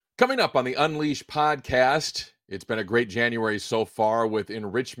Coming up on the Unleashed Podcast, it's been a great January so far with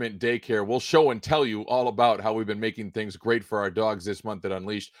Enrichment Daycare. We'll show and tell you all about how we've been making things great for our dogs this month at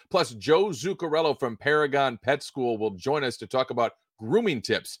Unleashed. Plus, Joe Zuccarello from Paragon Pet School will join us to talk about grooming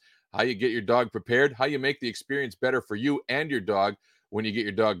tips, how you get your dog prepared, how you make the experience better for you and your dog when you get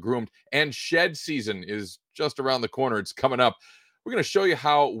your dog groomed. And shed season is just around the corner. It's coming up. We're going to show you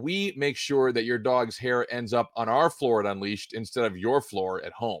how we make sure that your dog's hair ends up on our floor at Unleashed instead of your floor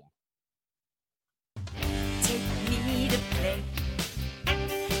at home. Take me to play,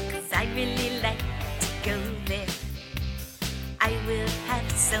 'cause I really like to go there. I will have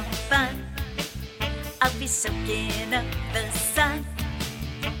some fun. I'll be soaking up the sun.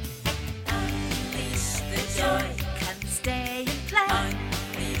 Unleash the joy. Come stay and play.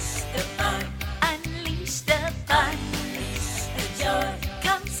 Unleash the fun. Unleash the fun. Unleash the joy.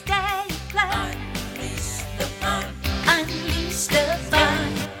 Come stay and play. Unleash the fun. Unleash the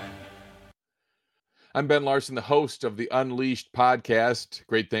fun. I'm Ben Larson, the host of the Unleashed Podcast.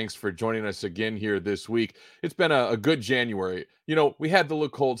 Great thanks for joining us again here this week. It's been a good January. You know, we had the little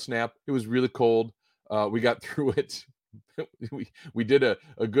cold snap. It was really cold. We got through it. we did a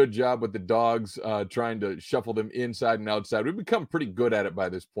good job with the dogs, trying to shuffle them inside and outside. We've become pretty good at it by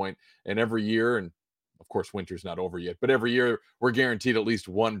this point. And every year, and of course, winter's not over yet, but every year we're guaranteed at least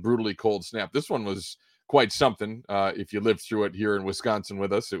one brutally cold snap. This one was quite something. If you lived through it here in Wisconsin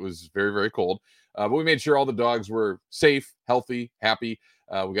with us, it was very, very cold. But we made sure all the dogs were safe, healthy, happy.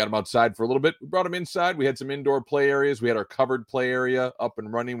 We got them outside for a little bit. We brought them inside. We had some indoor play areas. We had our covered play area up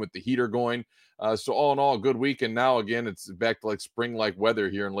and running with the heater going. So all in all, a good week. And now, again, it's back to like spring-like weather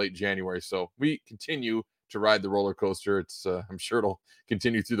here in late January. So we continue to ride the roller coaster. It's I'm sure it'll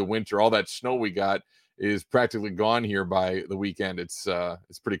continue through the winter. All that snow we got is practically gone here by the weekend. It's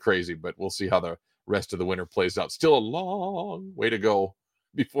pretty crazy, but we'll see how the rest of the winter plays out. Still a long way to go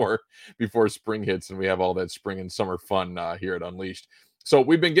before spring hits and we have all that spring and summer fun here at Unleashed. So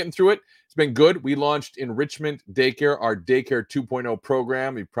we've been getting through it. It's been good. We launched Enrichment Daycare, our Daycare 2.0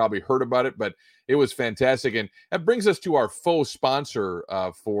 program. You've probably heard about it, but it was fantastic. And that brings us to our faux sponsor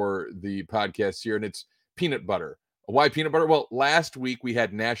for the podcast here, and it's peanut butter. Why peanut butter? Well, last week we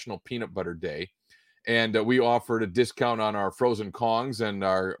had National Peanut Butter Day, and we offered a discount on our frozen Kongs, and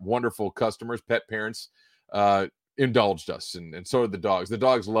our wonderful customers, pet parents, indulged us, and so did the dogs. The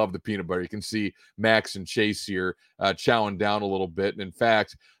dogs love the peanut butter. You can see Max and Chase here chowing down a little bit. And in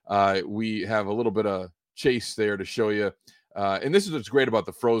fact, we have a little bit of Chase there to show you. And this is what's great about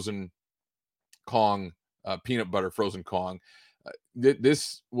the frozen Kong, peanut butter frozen Kong.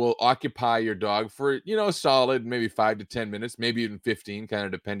 This will occupy your dog for, solid, maybe 5 to 10 minutes, maybe even 15, kind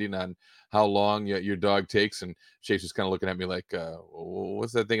of depending on how long your dog takes. And Chase is kind of looking at me like,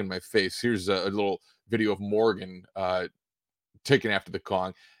 what's that thing in my face? Here's a little video of Morgan taking after the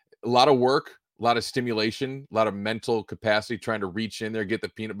Kong. A lot of work, a lot of stimulation, a lot of mental capacity, trying to reach in there, get the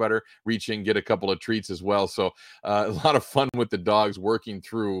peanut butter, reach in, get a couple of treats as well. So a lot of fun with the dogs working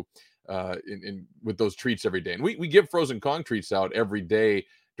through with those treats every day. And we give frozen Kong treats out every day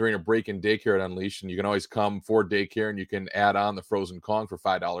during a break in daycare at Unleashed. And you can always come for daycare and you can add on the frozen Kong for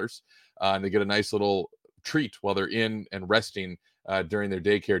 $5. And they get a nice little treat while they're in and resting during their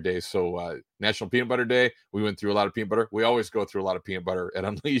daycare days. So National Peanut Butter Day, we went through a lot of peanut butter. We always go through a lot of peanut butter at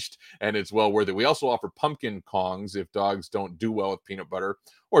Unleashed, and it's well worth it. We also offer pumpkin Kongs if dogs don't do well with peanut butter,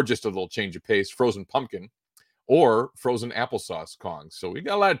 or just a little change of pace, frozen pumpkin or frozen applesauce Kongs. So we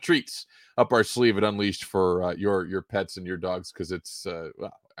got a lot of treats up our sleeve at Unleashed for your pets and your dogs, because it's,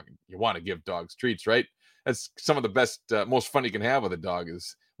 you want to give dogs treats, right? That's some of the best, most fun you can have with a dog,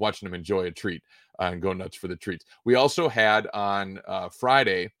 is watching them enjoy a treat and go nuts for the treats. We also had on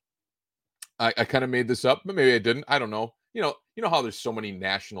Friday, I kind of made this up, but maybe I didn't. I don't know. You know how there's so many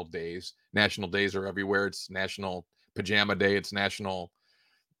national days. National days are everywhere. It's National Pajama Day. It's National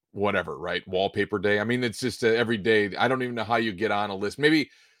whatever, right? Wallpaper Day. I mean, it's just every day. I don't even know how you get on a list.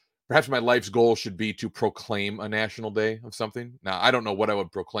 Perhaps my life's goal should be to proclaim a national day of something. Now, I don't know what I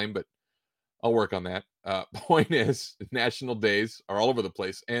would proclaim, but I'll work on that. Point is, national days are all over the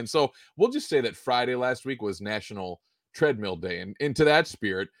place. And so we'll just say that Friday last week was National Treadmill Day. And into that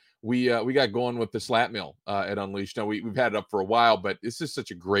spirit, we got going with the slap mill at Unleashed. Now, we've had it up for a while, but this is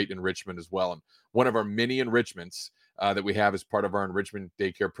such a great enrichment as well. And one of our many enrichments that we have as part of our Enrichment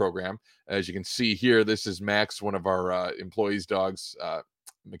Daycare program. As you can see here, this is Max, one of our employees' dogs,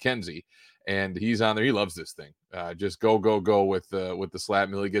 Mackenzie, and he's on there. He loves this thing. Just go with the slap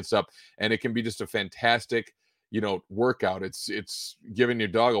mill. He gets up, and it can be just a fantastic, workout. It's giving your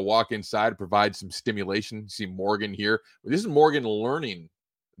dog a walk inside, provide some stimulation. You see Morgan here. This is Morgan learning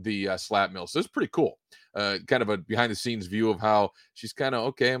the slap mill, so it's pretty cool. kind of a behind the scenes view of how she's kind of,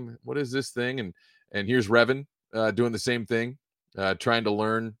 okay, what is this thing? And here's Revan doing the same thing, trying to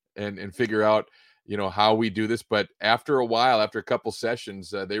learn and figure out, how we do this. But after a while, after a couple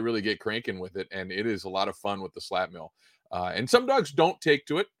sessions, they really get cranking with it. And it is a lot of fun with the slap mill. And some dogs don't take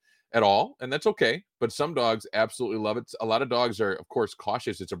to it at all, and that's okay. But some dogs absolutely love it. A lot of dogs are, of course,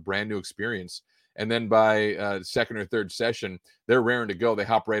 cautious. It's a brand new experience. And then by second or third session, they're raring to go. They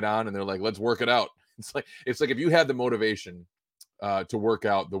hop right on and they're like, let's work it out. It's like if you had the motivation to work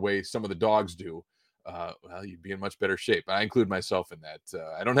out the way some of the dogs do, well, you'd be in much better shape. I include myself in that.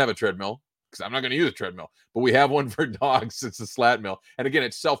 I don't have a treadmill because I'm not going to use a treadmill, but we have one for dogs. It's a slat mill. And again,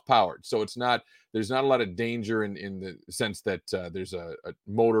 it's self-powered. So there's not a lot of danger in the sense that there's a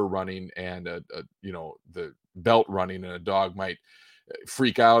motor running and the belt running, and a dog might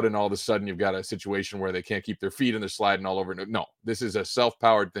freak out and all of a sudden you've got a situation where they can't keep their feet and they're sliding all over. No, this is a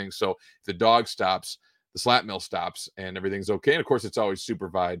self-powered thing. So if the dog stops, the slat mill stops and everything's okay. And of course, it's always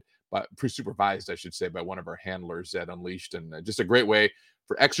supervised, I should say, by one of our handlers at Unleashed. And just a great way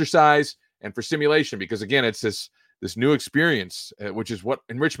for exercise and for stimulation, because again, it's this new experience, which is what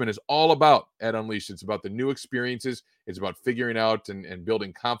Enrichment is all about at Unleashed. It's about the new experiences. It's about figuring out and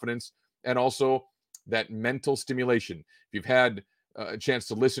building confidence, and also that mental stimulation. If you've had a chance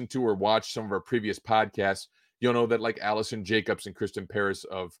to listen to or watch some of our previous podcasts, you'll know that like Allison Jacobs and Kristen Paris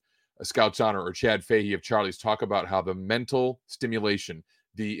of Scouts Honor, or Chad Fahey of Charlie's, talk about how the mental stimulation,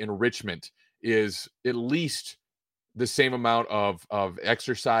 the enrichment, is at least the same amount of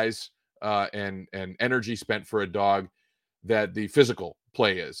exercise and energy spent for a dog that the physical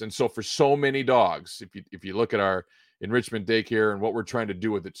play is. And so for so many dogs, if you look at our Enrichment Daycare and what we're trying to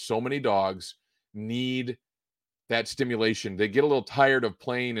do with it, so many dogs need that stimulation. They get a little tired of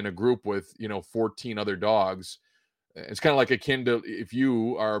playing in a group with 14 other dogs. It's kind of like akin to, if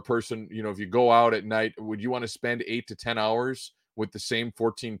you are a person, if you go out at night, would you want to spend 8 to 10 hours with the same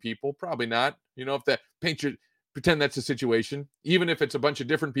 14 people? Probably not. If that pretend that's the situation, even if it's a bunch of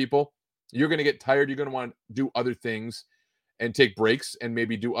different people, you're going to get tired. You're going to want to do other things and take breaks and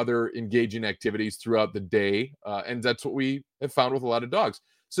maybe do other engaging activities throughout the day. And that's what we have found with a lot of dogs.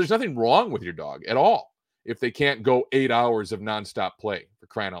 So there's nothing wrong with your dog at all if they can't go 8 hours of nonstop play, for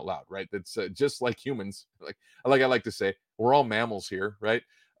crying out loud, right? That's just like humans. Like I like to say, we're all mammals here, right?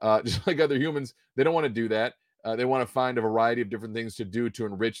 Just like other humans, they don't want to do that. They want to find a variety of different things to do to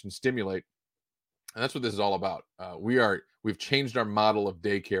enrich and stimulate. And that's what this is all about. We've changed our model of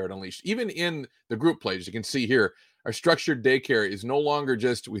daycare at Unleashed. Even in the group play, as you can see here, our structured daycare is no longer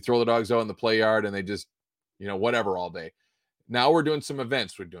just we throw the dogs out in the play yard and they just, whatever all day. Now we're doing some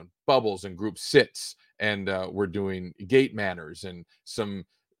events. We're doing bubbles and group sits, and we're doing gait manners and some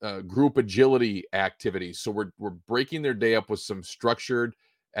group agility activities. So we're breaking their day up with some structured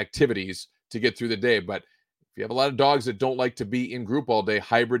activities to get through the day. But if you have a lot of dogs that don't like to be in group all day,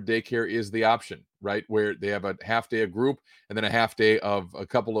 hybrid daycare is the option, right? Where they have a half day of group and then a half day of a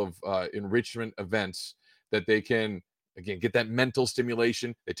couple of enrichment events that they can, again, get that mental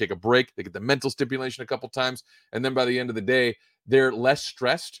stimulation. They take a break, they get the mental stimulation a couple times, and then by the end of the day, they're less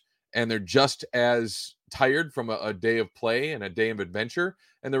stressed and they're just as tired from a day of play and a day of adventure,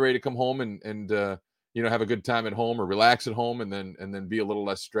 and they're ready to come home and have a good time at home or relax at home, and then be a little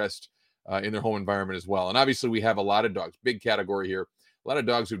less stressed in their home environment as well. And obviously, we have a lot of dogs, big category here, a lot of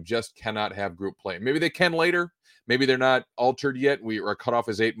dogs who just cannot have group play. Maybe they can later. Maybe they're not altered yet. We are cut off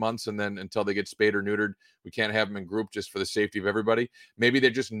as 8 months, and then until they get spayed or neutered, we can't have them in group just for the safety of everybody. Maybe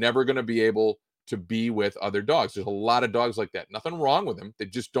they're just never going to be able to be with other dogs. There's a lot of dogs like that. Nothing wrong with them. They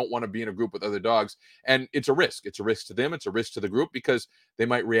just don't want to be in a group with other dogs. And it's a risk. It's a risk to them. It's a risk to the group because they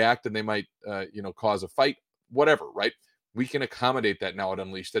might react and they might, cause a fight, whatever, right? We can accommodate that now at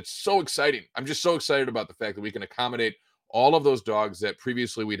Unleashed. That's so exciting. I'm just so excited about the fact that we can accommodate all of those dogs that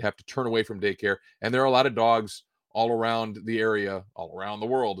previously we'd have to turn away from daycare. And there are a lot of dogs all around the area, all around the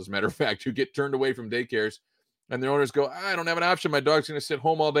world, as a matter of fact, who get turned away from daycares. And their owners go, I don't have an option. My dog's going to sit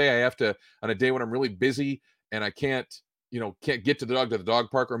home all day. I have to, on a day when I'm really busy and I can't get to the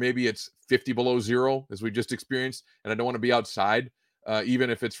dog park, or maybe it's 50 below zero, as we just experienced, and I don't want to be outside, even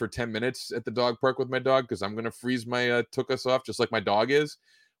if it's for 10 minutes at the dog park with my dog, because I'm going to freeze my tuchus off just like my dog is.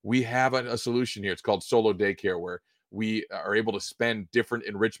 We have a solution here. It's called solo daycare, where we are able to spend different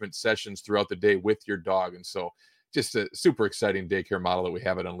enrichment sessions throughout the day with your dog. And so just a super exciting daycare model that we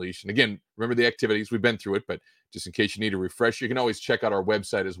have at Unleashed. And again, remember the activities. We've been through it, but just in case you need a refresh, you can always check out our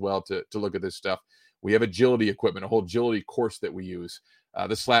website as well to look at this stuff. We have agility equipment, a whole agility course that we use.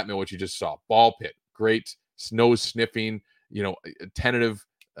 The slat mill, which you just saw, ball pit, great nose sniffing, tentative,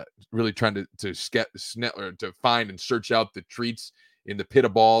 really trying to find and search out the treats in the pit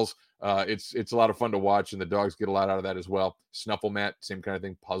of balls. It's a lot of fun to watch, and the dogs get a lot out of that as well. Snuffle mat, same kind of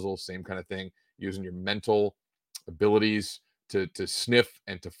thing. Puzzle, same kind of thing. Using your mental abilities to sniff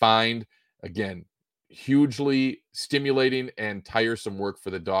and to find. Again, hugely stimulating and tiresome work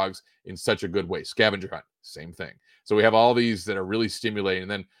for the dogs in such a good way. Scavenger hunt, same thing. So we have all these that are really stimulating.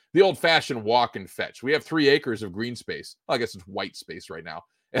 And then the old-fashioned walk and fetch. We have 3 acres of green space. Well, I guess it's white space right now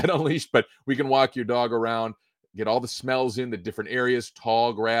at Unleashed, but we can walk your dog around, get all the smells in the different areas,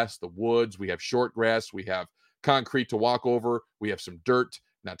 tall grass, the woods. We have short grass. We have concrete to walk over. We have some dirt,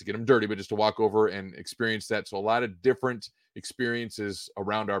 not to get them dirty, but just to walk over and experience that. So a lot of different experiences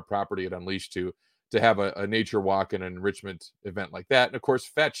around our property at Unleashed to have a nature walk and an enrichment event like that. And of course,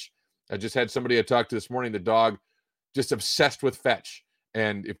 fetch. I just had somebody I talked to this morning, the dog just obsessed with fetch.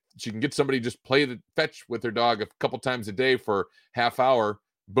 And if she can get somebody just play the fetch with their dog a couple times a day for half hour,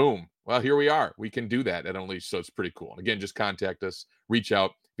 boom. Well, here we are. We can do that at Unleashed. So it's pretty cool. And again, just contact us, reach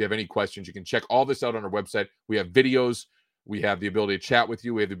out. If you have any questions, you can check all this out on our website. We have videos. We have the ability to chat with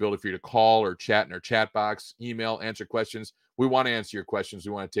you. We have the ability for you to call or chat in our chat box, email, answer questions. We want to answer your questions.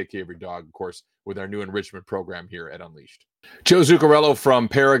 We want to take care of your dog, of course, with our new enrichment program here at Unleashed. Joe Zuccarello from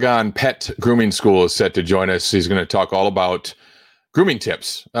Paragon Pet Grooming School is set to join us. He's going to talk all about grooming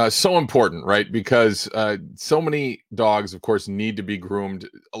tips. So important, right? Because so many dogs, of course, need to be groomed.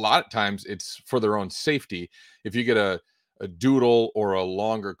 A lot of times it's for their own safety. If you get a doodle or a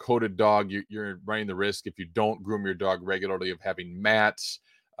longer coated dog, you're running the risk, if you don't groom your dog regularly, of having mats.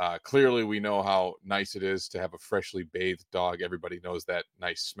 Clearly, we know how nice it is to have a freshly bathed dog. Everybody knows that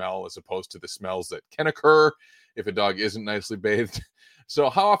nice smell, as opposed to the smells that can occur if a dog isn't nicely bathed. So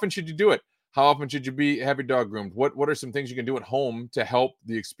how often should you do it? How often should you have your dog groomed? What are some things you can do at home to help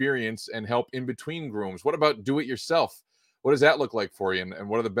the experience and help in between grooms? What about do it yourself? What does that look like for you? And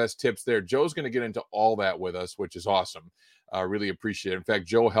what are the best tips there? Joe's going to get into all that with us, which is awesome. Really appreciate it. In fact,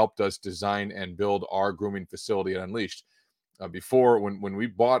 Joe helped us design and build our grooming facility at Unleashed. Before, when we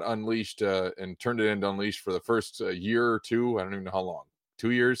bought Unleashed and turned it into Unleashed for the first year or two, I don't even know how long,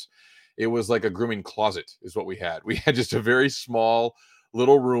 2 years, it was like a grooming closet is what we had. We had just a very small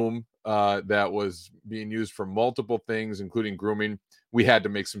little room that was being used for multiple things, including grooming. We had to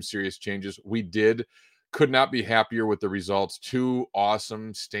make some serious changes. We did. Could not be happier with the results. 2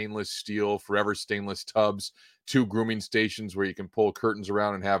 awesome stainless steel, forever stainless tubs, 2 grooming stations where you can pull curtains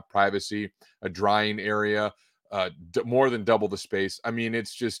around and have privacy, a drying area, more than double the space. I mean,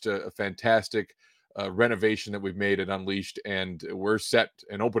 it's just a fantastic renovation that we've made at Unleashed, and we're set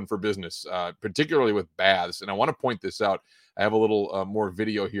and open for business, particularly with baths. And I want to point this out. I have a little more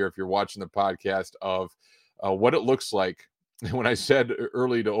video here, if you're watching the podcast, of what it looks like. When I said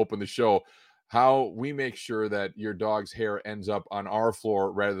early to open the show, how we make sure that your dog's hair ends up on our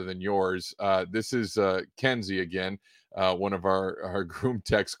floor rather than yours. This is Kenzie again, one of our groom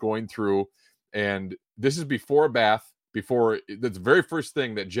techs, going through, and this is before a bath, before the very first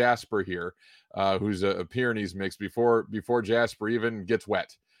thing that Jasper here, who's a Pyrenees mix, before Jasper even gets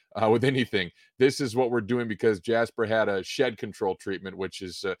wet with anything. This is what we're doing because Jasper had a shed control treatment, which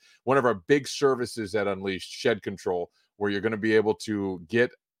is one of our big services at Unleashed, shed control, where you're going to be able to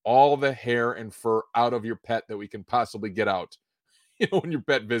get all the hair and fur out of your pet that we can possibly get out, when your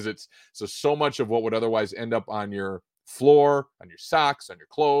pet visits. So much of what would otherwise end up on your floor, on your socks, on your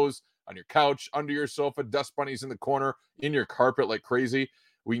clothes, on your couch, under your sofa, dust bunnies in the corner, in your carpet like crazy,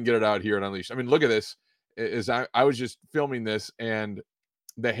 we can get it out here at Unleashed. I mean, look at this. I was just filming this, and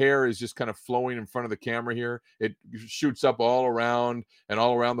the hair is just kind of flowing in front of the camera here. It shoots up all around and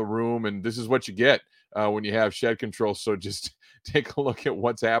all around the room, and this is what you get when you have shed control. So just take a look at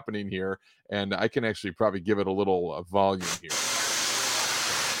what's happening here, and I can actually probably give it a little volume here.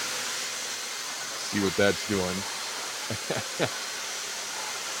 See what that's doing.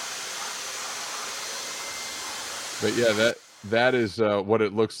 But yeah, that is what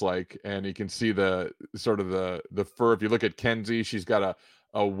it looks like, and you can see the sort of the fur. If you look at Kenzie, she's got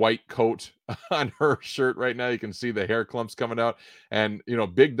a white coat on her shirt right now. You can see the hair clumps coming out, and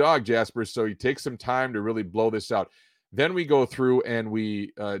big dog, Jasper, so you take some time to really blow this out. Then we go through and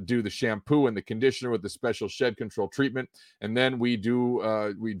we do the shampoo and the conditioner with the special shed control treatment, and then we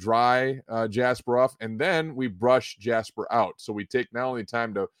dry Jasper off, and then we brush Jasper out. So we take not only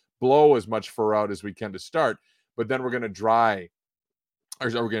time to blow as much fur out as we can to start, but then we're going to dry,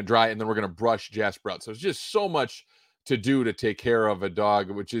 and then we're going to brush Jasper out. So it's just so much to do to take care of a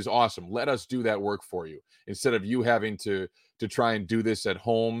dog, which is awesome. Let us do that work for you instead of you having to try and do this at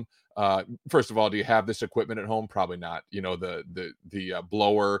home. First of all, do you have this equipment at home? Probably not. The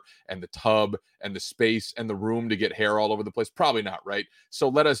blower and the tub and the space and the room to get hair all over the place. Probably not, right? So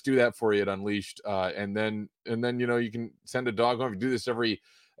let us do that for you at Unleashed. And then you can send a dog home. If you do this every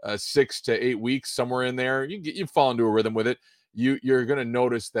 6 to 8 weeks, somewhere in there, you fall into a rhythm with it. You're going to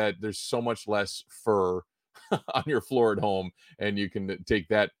notice that there's so much less fur on your floor at home, and you can take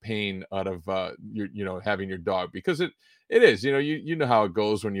that pain out of having your dog, because it is, you know how it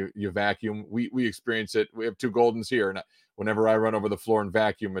goes when you vacuum. We experience it. We have 2 Goldens here, and whenever I run over the floor and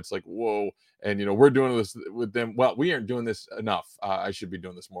vacuum, it's like, whoa. And we're doing this with them. Well, we aren't doing this enough. I should be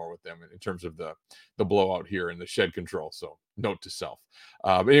doing this more with them in terms of the blowout here and the shed control. So note to self.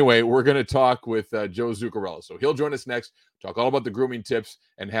 But anyway, we're going to talk with Joe Zuccarello. So he'll join us next, talk all about the grooming tips,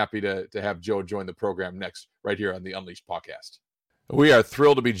 and happy to have Joe join the program next, right here on the Unleashed Pawcast. We are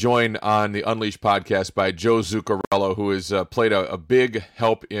thrilled to be joined on the Unleashed Podcast by Joe Zuccarello, who has played a big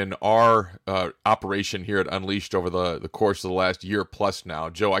help in our operation here at Unleashed over the course of the last year plus now.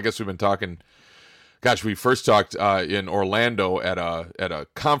 Joe, I guess we've been talking, we first talked in Orlando at a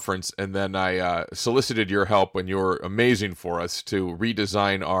conference, and then I solicited your help, and you were amazing for us to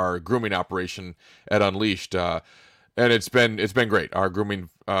redesign our grooming operation at Unleashed. And it's been great. Our grooming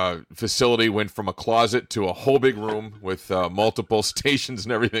facility went from a closet to a whole big room with multiple stations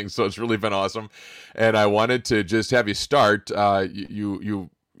and everything. So it's really been awesome. And I wanted to just have you start. You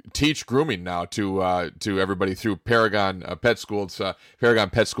teach grooming now to everybody through Paragon Pet School. It's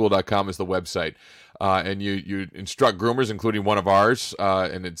ParagonPetSchool.com is the website. And you instruct groomers, including one of ours.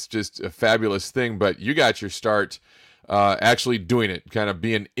 And it's just a fabulous thing. But you got your start actually doing it, kind of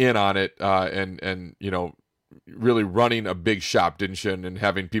being in on it, and really running a big shop, didn't you? And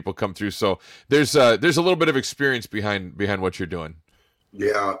having people come through. So there's a little bit of experience behind what you're doing.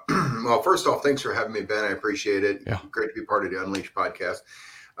 Yeah. Well, first off, thanks for having me, Ben. I appreciate it. Yeah. Great to be part of the Unleashed podcast.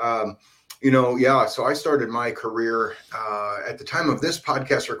 So I started my career at the time of this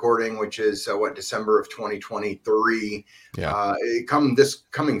podcast recording, which is December of 2023. Yeah.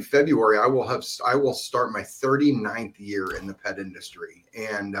 Coming February, I will start my 39th year in the pet industry.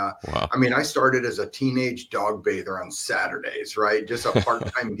 And wow. I started as a teenage dog bather on Saturdays, right? Just a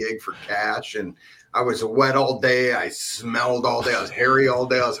part-time gig for cash. And I was wet all day. I smelled all day. I was hairy all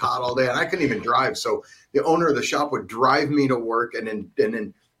day. I was hot all day, and I couldn't even drive. So the owner of the shop would drive me to work and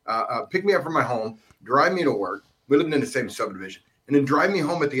then pick me up from my home, drive me to work. We lived in the same subdivision, and then drive me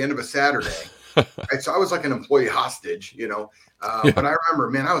home at the end of a Saturday. Right? So I was like an employee hostage, Yeah. But I remember,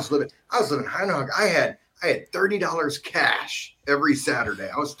 man, I was living high and I had $30 cash every Saturday.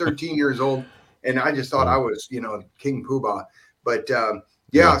 I was 13 years old, and I just thought I was, King Poobah. But so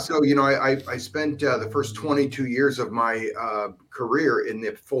I spent the first 22 years of my career in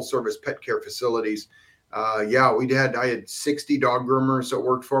the full service pet care facilities. I had 60 dog groomers that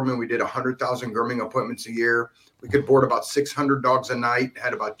worked for me. We did 100,000 grooming appointments a year. We could board about 600 dogs a night,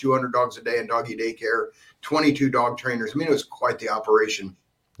 had about 200 dogs a day in doggy daycare, 22 dog trainers. It was quite the operation.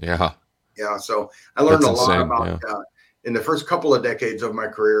 Yeah. Yeah. So I learned a lot about, in the first couple of decades of my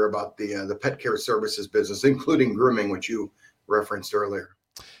career, about the pet care services business, including grooming, which you referenced earlier.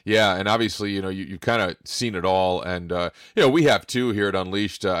 Yeah, and obviously, you've kind of seen it all, and we have too here at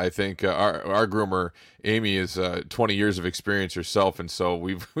Unleashed. I think our groomer Amy is 20 years of experience herself, and so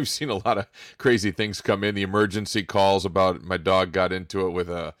we've seen a lot of crazy things come in. The emergency calls about my dog got into it with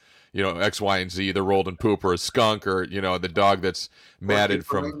a X, Y, and Z, either rolled in poop or a skunk, or the dog that's matted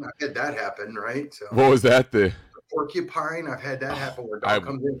from. I've had that happen, right? So what was that? The porcupine. I've had that happen where a dog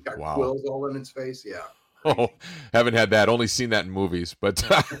comes in, got quills all in its face. Yeah. Oh, haven't had that. Only seen that in movies, but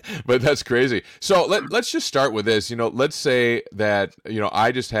but that's crazy. So let's just start with this. Let's say that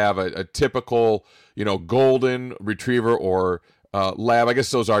I just have a typical golden retriever or lab. I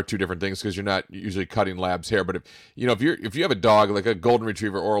guess those are two different things because you're not usually cutting lab's hair. But if you have a dog like a golden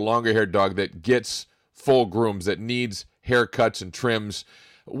retriever or a longer haired dog that gets full grooms, that needs haircuts and trims,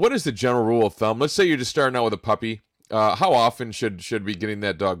 what is the general rule of thumb? Let's say you're just starting out with a puppy. How often should be getting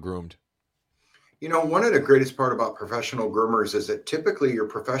that dog groomed? One of the greatest part about professional groomers is that typically your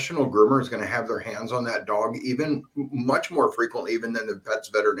professional groomer is going to have their hands on that dog even much more frequently even than the pet's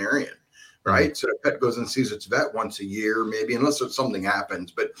veterinarian, right? Mm-hmm. So the pet goes and sees its vet once a year, maybe, unless something happens.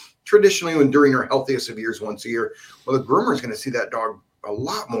 But traditionally, during her healthiest of years, once a year, well, the groomer is going to see that dog a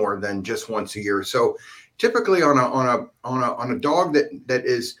lot more than just once a year. So typically on a dog that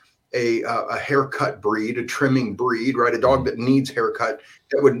is a haircut breed, a trimming breed, right? A dog that needs haircut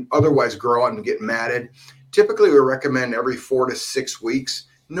that would otherwise grow out and get matted. Typically, we recommend every 4 to 6 weeks,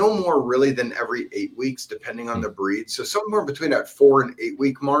 no more really than every 8 weeks, depending on the breed. So somewhere between that 4 and 8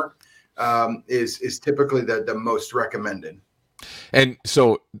 week mark is typically the most recommended. And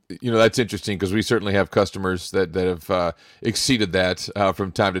so, that's interesting because we certainly have customers that have exceeded that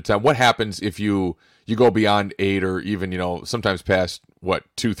from time to time. What happens if you go beyond 8 or even, sometimes past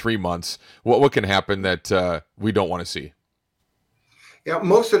 2-3 months? What can happen that we don't want to see? Yeah,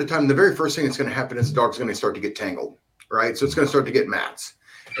 most of the time, the very first thing that's going to happen is the dog's going to start to get tangled, right? So it's going to start to get mats.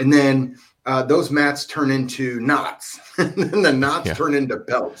 And then those mats turn into knots. And then the knots turn into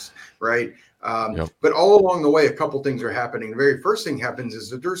belts, right? But all along the way, a couple things are happening. The very first thing happens is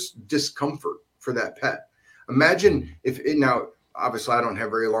that there's discomfort for that pet. Imagine now, obviously I don't have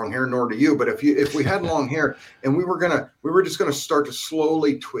very long hair, nor do you, but if we had long hair and we were just going to start to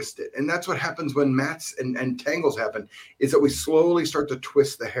slowly twist it. And that's what happens when mats and tangles happen, is that we slowly start to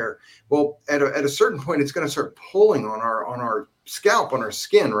twist the hair. Well, at a certain point, it's going to start pulling on our scalp, on our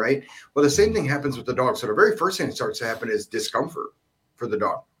skin, right? Well, the same thing happens with the dog. So the very first thing that starts to happen is discomfort for the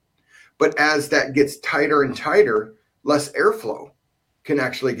dog. But as that gets tighter and tighter, less airflow can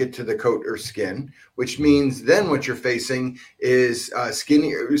actually get to the coat or skin, which means then what you're facing is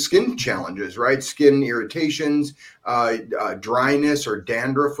skin challenges, right? Skin irritations, dryness or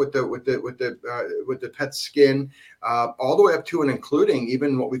dandruff with the pet's skin, all the way up to and including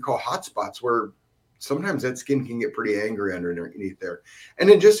even what we call hot spots, where sometimes that skin can get pretty angry underneath there. And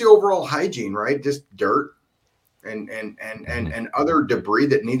then just the overall hygiene, right? Just dirt and other debris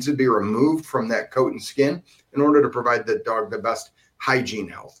that needs to be removed from that coat and skin in order to provide the dog the best hygiene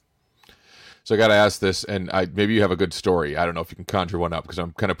health. So I got to ask this, and maybe you have a good story. I don't know if you can conjure one up because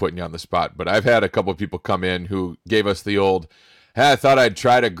I'm kind of putting you on the spot, but I've had a couple of people come in who gave us the old, hey, I thought I'd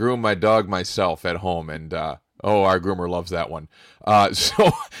try to groom my dog myself at home. And, our groomer loves that one.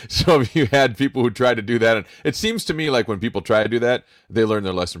 So if you had people who tried to do that, and it seems to me like when people try to do that, they learn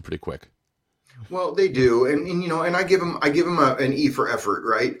their lesson pretty quick. Well, they do. And I give them an E for effort,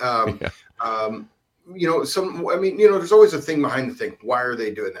 right? There's always a thing behind the thing. Why are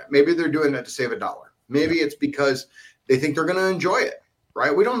they doing that? Maybe they're doing that to save $1. Maybe it's because they think they're going to enjoy it,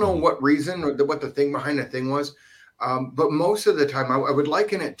 right? We don't know what reason or what the thing behind the thing was. But most of the time I would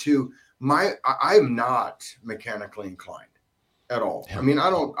liken it to I'm not mechanically inclined at all. Yeah. I mean, I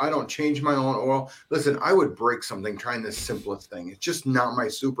don't change my own oil. Listen, I would break something trying the simplest thing. It's just not my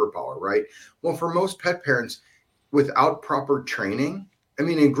superpower, right? Well, for most pet parents, without proper training, I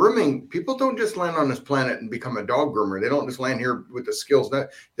mean, in grooming, people don't just land on this planet and become a dog groomer. They don't just land here with the skills.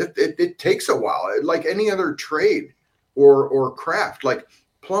 It takes a while, like any other trade or craft, like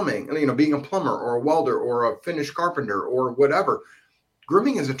plumbing, being a plumber or a welder or a finished carpenter or whatever.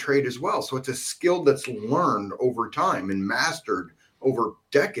 Grooming is a trade as well. So it's a skill that's learned over time and mastered over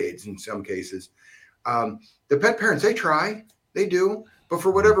decades in some cases. The pet parents, they try, they do, but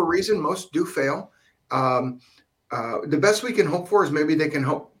for whatever reason, most do fail. The best we can hope for is maybe they can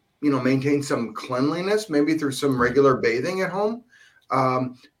help, maintain some cleanliness, maybe through some regular bathing at home.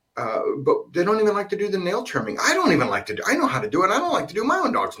 But they don't even like to do the nail trimming. I don't even like to do. I know how to do it. I don't like to do my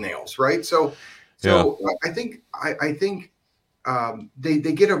own dog's nails, right? So I think they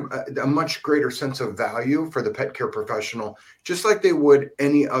get a much greater sense of value for the pet care professional, just like they would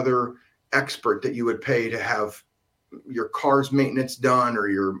any other expert that you would pay to have your car's maintenance done or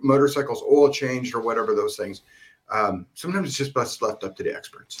your motorcycle's oil changed or whatever those things. Sometimes it's just best left up to the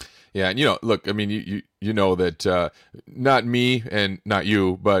experts. Yeah. And, look, I mean, you know that not me and not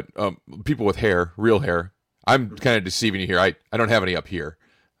you, but people with hair, real hair, I'm kind of deceiving you here. I don't have any up here.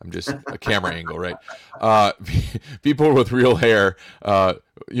 I'm just a camera angle, right? People with real hair,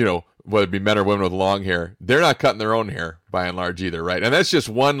 whether it be men or women with long hair, they're not cutting their own hair by and large either, right? And that's just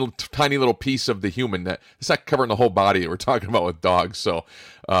one tiny little piece of the human. That it's not covering the whole body that we're talking about with dogs. So,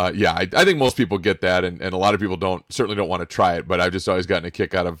 I think most people get that, and a lot of people certainly don't want to try it. But I've just always gotten a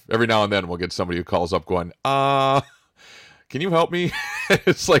kick out of every now and then we'll get somebody who calls up going, can you help me?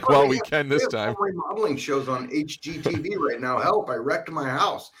 It's like, we can this time. Remodeling shows on HGTV right now. Help! I wrecked my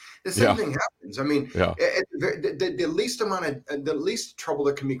house. The same thing happens. I mean, the least trouble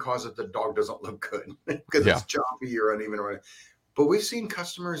that can be caused if the dog doesn't look good because it's choppy or uneven. But we've seen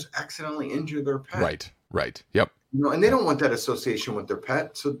customers accidentally injure their pet. Right. Yep. And they don't want that association with their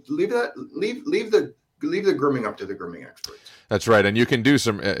pet. So leave the grooming up to the grooming experts. That's right. And you can do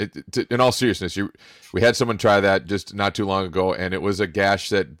some, in all seriousness, we had someone try that just not too long ago, and it was a gash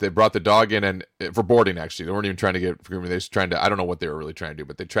that they brought the dog in, and for boarding, actually. They weren't even trying to get grooming. They were just trying to, I don't know what they were really trying to do,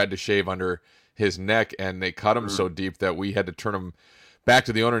 but they tried to shave under his neck, and they cut him so deep that we had to turn him back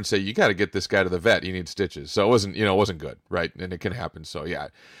to the owner and say, you got to get this guy to the vet. He needs stitches. So it wasn't good, right? And it can happen. So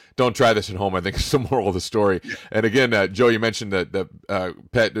don't try this at home. I think it's the moral of the story. And again, Joe, you mentioned the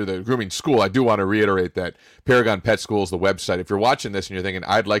pet or the grooming school. I do want to reiterate that Paragon Pet School is the website. If you're watching this and you're thinking,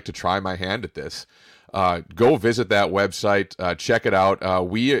 I'd like to try my hand at this, go visit that website, check it out.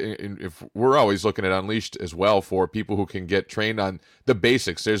 If we're always looking at Unleashed as well for people who can get trained on the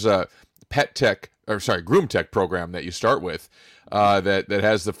basics. There's a groom tech program that you start with that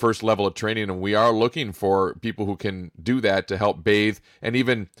has the first level of training, and we are looking for people who can do that to help bathe and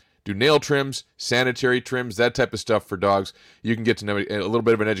even do nail trims, sanitary trims, that type of stuff for dogs. You can get to know a little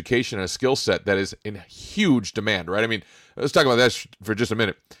bit of an education and a skill set that is in huge demand, right? I mean, let's talk about that for just a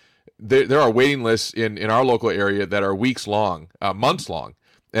minute. There are waiting lists in our local area that are weeks long, months long,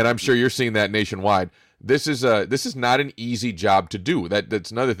 and I'm sure you're seeing that nationwide. This is not an easy job to do.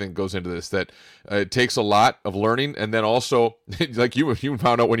 That's another thing that goes into this, that it takes a lot of learning, and then also, like you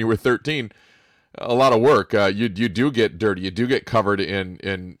found out when you were 13, a lot of work. You do get dirty. You do get covered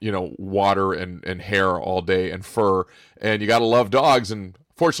in water and hair all day and fur, and you got to love dogs. And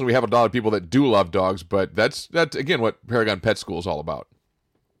fortunately, we have a lot of people that do love dogs. But that's again what Paragon Pet School is all about.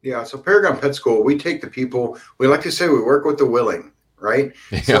 Yeah. So Paragon Pet School, we take the people. We like to say we work with the willing, right?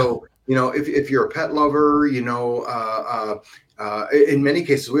 Yeah. So if you're a pet lover, in many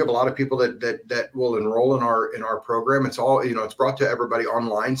cases, we have a lot of people that will enroll in our program. It's all, it's brought to everybody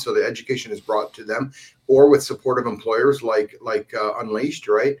online. So the education is brought to them, or with supportive employers like Unleashed,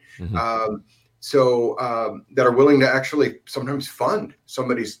 right? Mm-hmm. That are willing to actually sometimes fund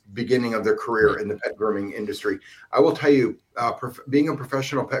somebody's beginning of their career in the pet grooming industry. I will tell you, being a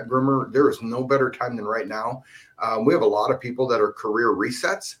professional pet groomer, there is no better time than right now. We have a lot of people that are career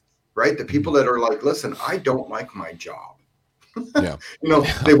resets, right? The people that are like, listen, I don't like my job. Yeah.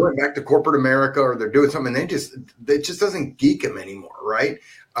 They went back to corporate America, or they're doing something. It just doesn't geek them anymore, right?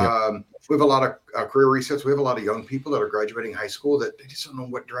 Yeah. We have a lot of career resets. We have a lot of young people that are graduating high school that they just don't know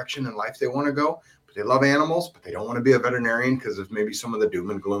what direction in life they want to go, but they love animals, but they don't want to be a veterinarian because of maybe some of the doom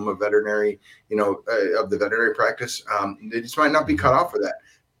and gloom of veterinary, of the veterinary practice. They just might not be cut off for that.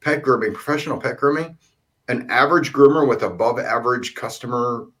 Pet grooming, professional pet grooming, an average groomer with above average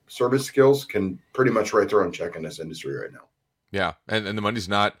customer service skills can pretty much write their own check in this industry right now. Yeah, and the money's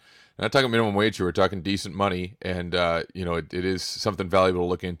not talking minimum wage here. We're talking decent money, and it is something valuable to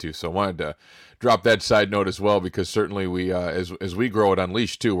look into. So I wanted to drop that side note as well, because certainly we as we grow at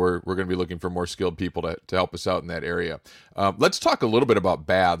Unleashed too, we're going to be looking for more skilled people to help us out in that area. Let's talk a little bit about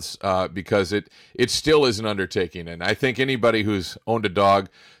baths, because it still is an undertaking, and I think anybody who's owned a dog,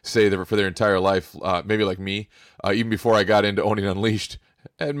 say that for their entire life, maybe like me, even before I got into owning Unleashed,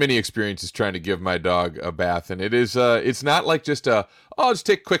 had many experiences trying to give my dog a bath, and it's not like just just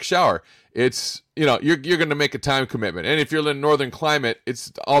take a quick shower. It's you're going to make a time commitment, and if you're in a northern climate,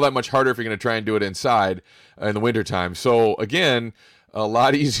 it's all that much harder if you're going to try and do it inside in the wintertime. So again, a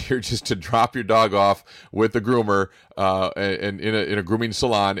lot easier just to drop your dog off with the groomer and in a grooming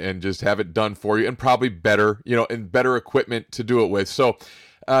salon and just have it done for you, and probably better and better equipment to do it with. So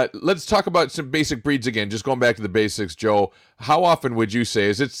let's talk about some basic breeds again. Just going back to the basics, Joe. How often would you say,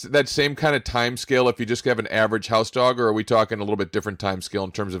 is it that same kind of time scale if you just have an average house dog, or are we talking a little bit different time scale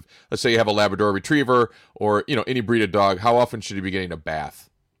in terms of, let's say you have a Labrador Retriever or any breed of dog? How often should you be getting a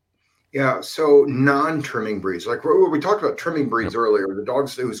bath? Yeah, so non-trimming breeds, like we talked about trimming breeds earlier, the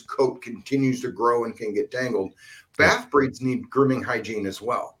dogs whose coat continues to grow and can get tangled. Bath breeds need grooming hygiene as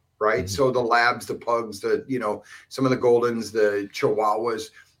well. Right. Mm-hmm. So the labs, the pugs, some of the Goldens, the Chihuahuas,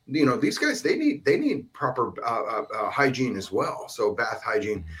 these guys, they need proper hygiene as well. So bath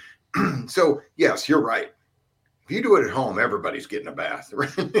hygiene. So yes, you're right. If you do it at home, everybody's getting a bath,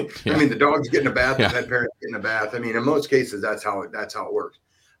 right? Yeah. I mean, the dog's getting a bath, the pet parent's getting a bath. I mean, in most cases, that's how it works.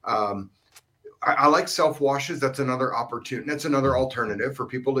 I like self washes. That's another opportunity. That's another alternative for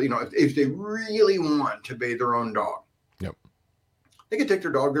people to, if they really want to bathe their own dog. Yep. They can take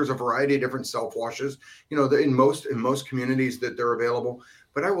their dog. There's a variety of different self-washes, in most communities that they're available.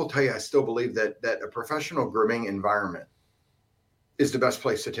 But I will tell you, I still believe that a professional grooming environment is the best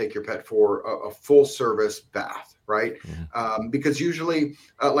place to take your pet for a full service bath, right? Mm-hmm. Because usually,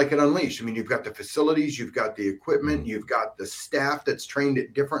 like at Unleashed, I mean, you've got the facilities, you've got the equipment, you've got the staff that's trained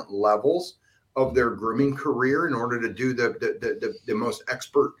at different levels of their grooming career in order to do the most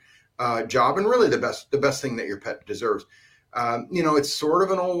expert job, and really the best thing that your pet deserves. It's sort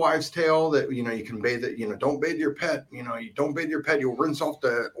of an old wives' tale that, you can bathe it, don't bathe your pet, you don't bathe your pet, you'll rinse off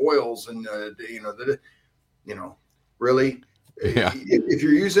the oils and, really, if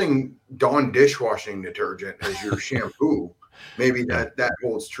you're using Dawn dishwashing detergent as your shampoo, maybe that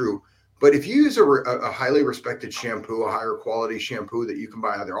holds true. But if you use a highly respected shampoo, a higher quality shampoo that you can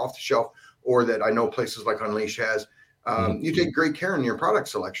buy either off the shelf or that I know places like Unleashed has, you take great care in your product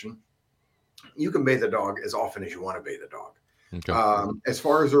selection, you can bathe the dog as often as you want to bathe the dog. Okay. As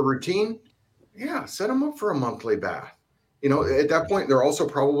far as a routine, set them up for a monthly bath. At that point, they're also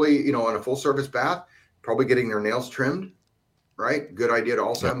probably, on a full service bath, probably getting their nails trimmed, right? Good idea to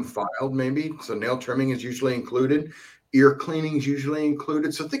also have them filed maybe. So nail trimming is usually included. Ear cleaning is usually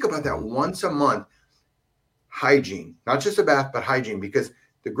included. So think about that once a month. Hygiene, not just a bath, but hygiene, because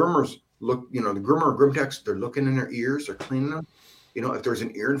the groomers look, the groomer or groom techs, they're looking in their ears, they're cleaning them. If there's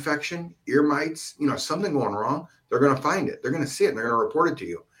an ear infection, ear mites, something going wrong, they're going to find it. They're going to see it and they're going to report it to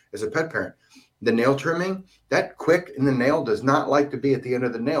you as a pet parent. The nail trimming, that quick in the nail does not like to be at the end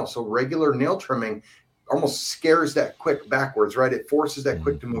of the nail. So regular nail trimming almost scares that quick backwards, right? It forces that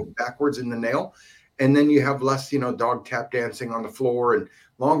quick to move backwards in the nail. And then you have less, dog tap dancing on the floor, and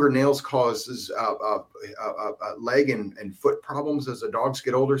longer nails causes leg and foot problems as the dogs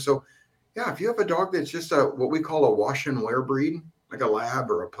get older. So yeah, if you have a dog that's just what we call a wash and wear breed, like a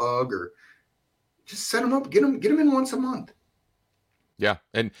lab or a pug, or just set them up, get them in once a month. Yeah,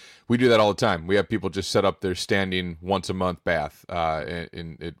 and we do that all the time. We have people just set up their standing once a month bath,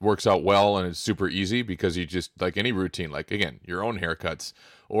 and it works out well, and it's super easy because you just, like any routine, like again, your own haircuts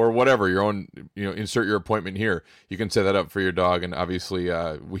or whatever, your own, insert your appointment here. You can set that up for your dog, and obviously,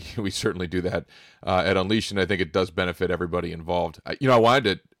 we certainly do that at Unleashed, and I think it does benefit everybody involved. I wanted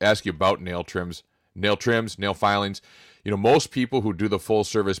to ask you about nail trims, nail filings. Most people who do the full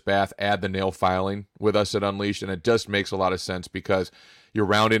service bath add the nail filing with us at Unleashed, and it just makes a lot of sense because you're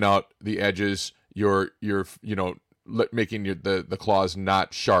rounding out the edges. You're making the claws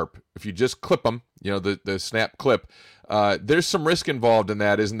not sharp. If you just clip them, the snap clip, there's some risk involved in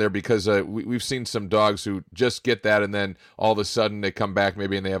that, isn't there? Because we've seen some dogs who just get that, and then all of a sudden they come back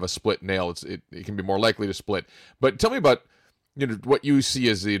maybe and they have a split nail. It can be more likely to split. But tell me about what you see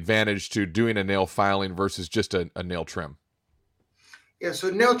as the advantage to doing a nail filing versus just a nail trim. Yeah, so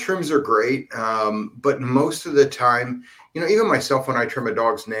nail trims are great, but most of the time, even myself, when I trim a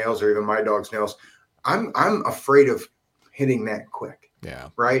dog's nails or even my dog's nails, I'm afraid of hitting that quick. Yeah.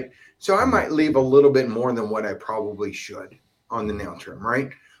 Right. So I might leave a little bit more than what I probably should on the nail trim.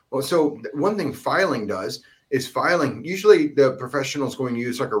 Right. Well, so one thing filing does is filing. Usually the professional is going to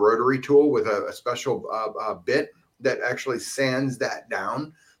use like a rotary tool with a special bit that actually sands that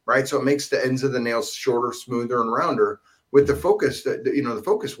down, right? So it makes the ends of the nails shorter, smoother, and rounder, with the focus that, the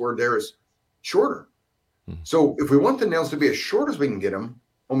focus word there is shorter. Mm-hmm. So if we want the nails to be as short as we can get them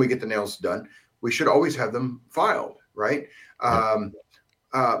when we get the nails done, we should always have them filed, right?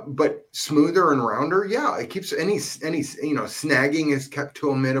 But smoother and rounder, yeah, it keeps any snagging is kept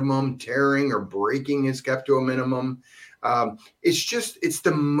to a minimum, tearing or breaking is kept to a minimum. It's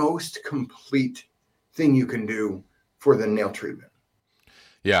the most complete thing you can do for the nail treatment.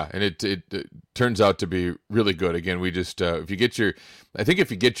 Yeah, and it turns out to be really good. Again, we just if you get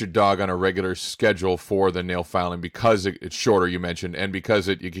your dog on a regular schedule for the nail filing, because it's shorter, you mentioned, and because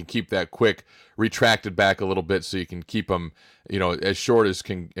you can keep that quick retracted back a little bit, so you can keep them as short as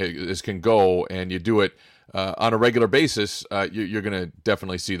can go, and you do it on a regular basis, you're going to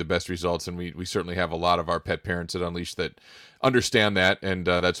definitely see the best results. And we certainly have a lot of our pet parents at Unleashed that understand that, and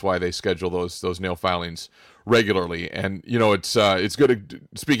that's why they schedule those nail filings regularly. And it's good.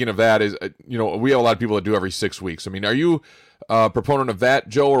 Speaking of that, is we have a lot of people that do every 6 weeks. I mean, are you a proponent of that,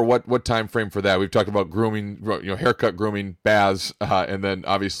 Joe, or what time frame for that? We've talked about grooming, haircut, grooming, baths, and then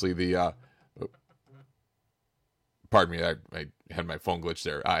obviously the pardon me, I had my phone glitch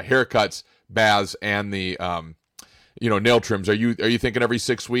there. Haircuts, baths, and the nail trims. Are you thinking every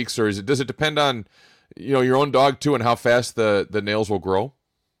 6 weeks, or does it depend on your own dog too, and how fast the nails will grow?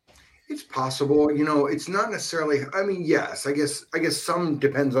 It's possible. It's not necessarily. I mean, yes, I guess some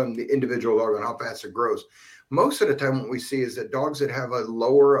depends on the individual dog and how fast it grows. Most of the time, what we see is that dogs that have a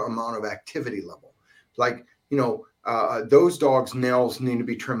lower amount of activity level, like those dogs' nails need to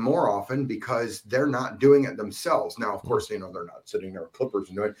be trimmed more often because they're not doing it themselves. Now, of course, they're not sitting there with clippers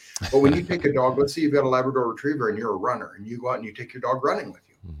and doing it. But when you take a dog, let's say you've got a Labrador Retriever and you're a runner, and you go out and you take your dog running with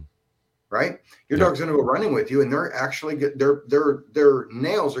you, right? Your dog's going to go running with you, and they're actually their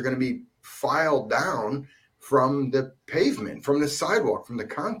nails are going to be filed down from the pavement, from the sidewalk, from the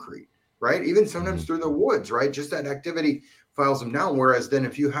concrete, right? Even sometimes through the woods, right? Just that activity files them down. Whereas then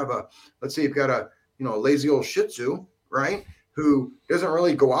if you have let's say you've got a lazy old Shih Tzu, right, who doesn't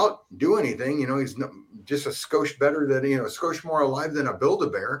really go out and do anything. He's just a skosh better than, a skosh more alive than a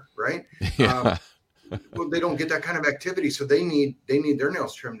Build-A-Bear, right? Yeah. Well, they don't get that kind of activity, so they need their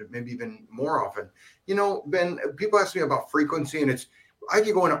nails trimmed maybe even more often. Ben, people ask me about frequency, and I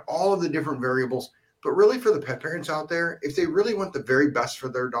could go into all of the different variables, but really for the pet parents out there, if they really want the very best for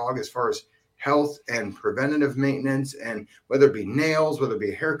their dog as far as health and preventative maintenance, and whether it be nails, whether it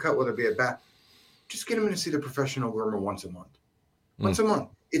be a haircut, whether it be a bath, just get them in to see the professional groomer once a month. Once a month.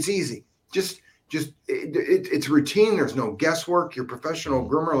 It's easy. It's routine. There's no guesswork. Your professional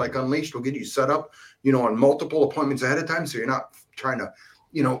groomer like Unleashed will get you set up, on multiple appointments ahead of time. So you're not trying to,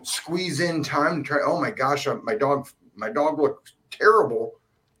 squeeze in time to try, oh my gosh, my dog my dog looks terrible.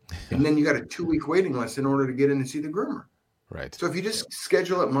 And then you got a 2-week waiting list in order to get in and see the groomer. Right. So if you just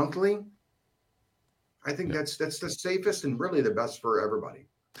schedule it monthly, I think that's the safest and really the best for everybody.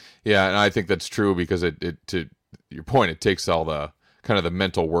 Yeah, and I think that's true because it to your point, it takes all the kind of the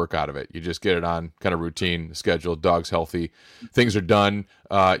mental work out of it. You just get it on kind of routine schedule. Dog's healthy, things are done.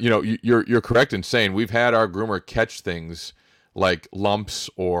 You're correct in saying we've had our groomer catch things like lumps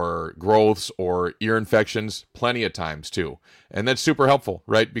or growths or ear infections plenty of times too, and that's super helpful,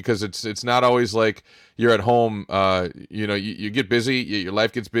 right? Because it's not always like you're at home. You get busy, your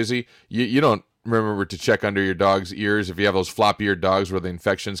life gets busy. You don't remember to check under your dog's ears if you have those floppy-eared dogs where the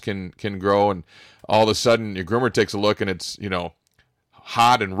infections can grow, and all of a sudden your groomer takes a look and it's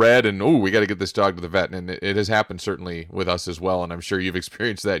hot and red, and we got to get this dog to the vet. And it has happened certainly with us as well, and I'm sure you've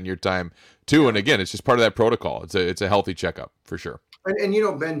experienced that in your time too. And again, it's just part of that protocol. It's a healthy checkup for sure.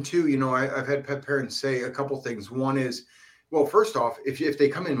 And Ben too, I've had pet parents say a couple things. One is, well, first off, if they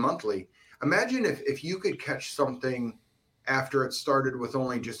come in monthly, imagine if you could catch something after it started with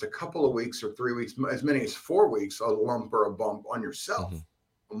only just a couple of weeks or 3 weeks, as many as 4 weeks, a lump or a bump on yourself.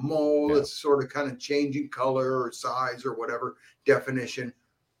 A mole that's sort of kind of changing color or size or whatever definition.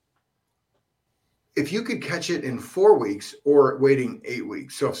 If you could catch it in 4 weeks or waiting 8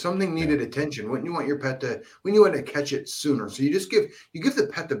 weeks. So if something needed attention, wouldn't you want your pet to catch it sooner? So you give the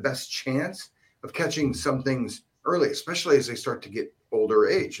pet the best chance of catching some things early, especially as they start to get older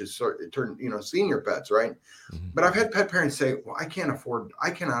age, senior pets, right? But I've had pet parents say, well, I cannot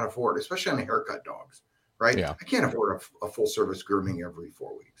afford, especially on the haircut dogs, right? Yeah. I can't afford a full service grooming every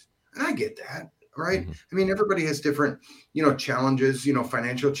 4 weeks. And I get that, right? I mean, everybody has different, challenges,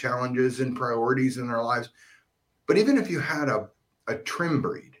 financial challenges and priorities in their lives. But even if you had a trim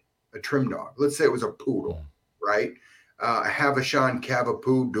breed, a trim dog, let's say it was a poodle, right? A Havashon,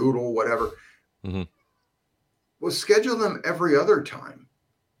 Cavapoo, Doodle, whatever. Well, schedule them every other time,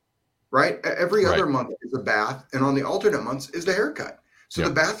 right? Every other month is a bath, and on the alternate months is the haircut. So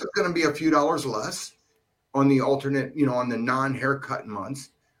the bath is going to be a few dollars less on the alternate, on the non-haircut months,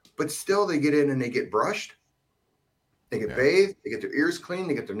 but still they get in and they get brushed, they get bathed, they get their ears cleaned,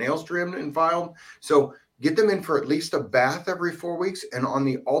 they get their nails trimmed and filed. So get them in for at least a bath every 4 weeks, and on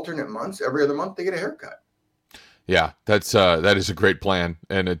the alternate months, every other month, they get a haircut. Yeah, that is a great plan,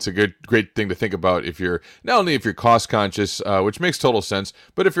 and it's a great thing to think about if you're cost conscious, which makes total sense,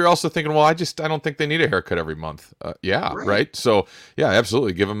 but if you're also thinking, well, I don't think they need a haircut every month. Right. So yeah,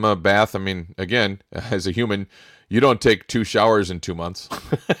 absolutely, give them a bath. I mean, again, as a human, you don't take 2 showers in 2 months.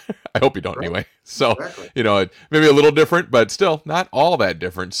 I hope you don't anyway. So it maybe a little different, but still not all that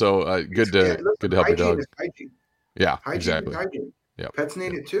different. So good to help your dog. Yeah, hygiene exactly. Yeah, pets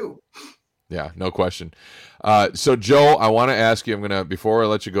need it too. Yeah, no question. So Joe, I want to ask you, before I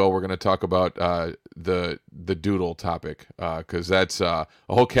let you go, we're going to talk about the doodle topic, because that's a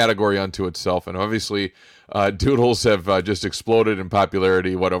whole category unto itself. And obviously doodles have just exploded in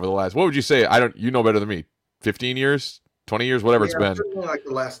popularity. Over the last, what would you say? You know better than me, 15 years, 20 years, whatever it's been. Like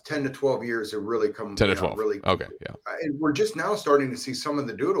the last 10 to 12 years have really come. 10 to 12. Really. Okay. Yeah. And we're just now starting to see some of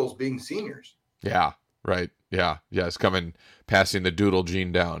the doodles being seniors. Yeah. Right. Yeah. It's passing the doodle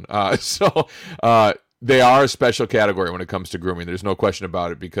gene down. They are a special category when it comes to grooming. There's no question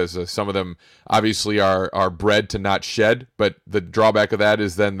about it, because some of them obviously are bred to not shed, but the drawback of that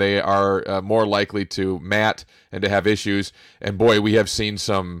is then they are more likely to mat and to have issues. And boy, we have seen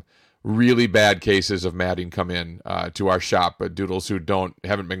some really bad cases of matting come in to our shop, but doodles who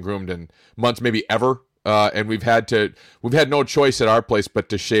haven't been groomed in months, maybe ever. And we've had no choice at our place but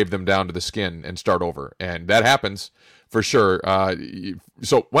to shave them down to the skin and start over. And that happens for sure.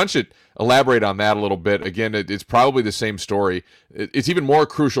 So why don't you elaborate on that a little bit? Again, it's probably the same story. It's even more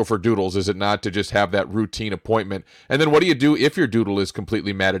crucial for doodles, is it not, to just have that routine appointment? And then what do you do if your doodle is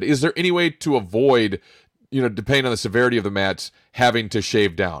completely matted? Is there any way to avoid, depending on the severity of the mats, having to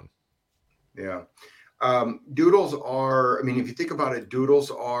shave down? Yeah. Doodles are, if you think about it,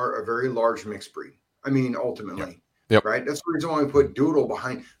 doodles are a very large mixed breed. Ultimately, right? That's the reason why we put doodle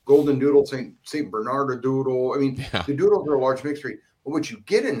behind golden doodle, St. Bernard doodle. The doodles are a large mixed breed. But what you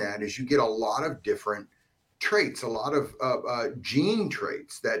get in that is you get a lot of different traits, a lot of gene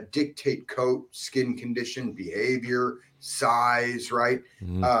traits that dictate coat, skin condition, behavior, size, right?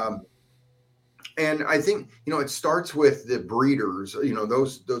 And I think, it starts with the breeders,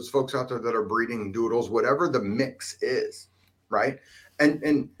 those folks out there that are breeding doodles, whatever the mix is, right?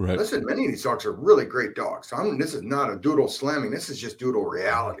 And listen, many of these dogs are really great dogs. So this is not a doodle slamming. This is just doodle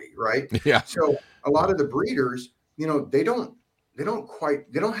reality, right? Yeah. So a lot of the breeders, they don't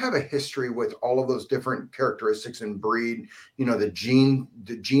have a history with all of those different characteristics and breed, the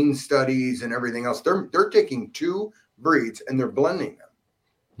gene studies and everything else. They're taking 2 breeds and they're blending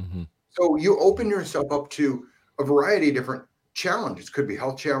them. Mm-hmm. So you open yourself up to a variety of different challenges. Could be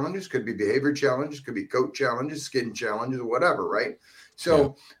health challenges, could be behavior challenges, could be coat challenges, skin challenges, whatever, right?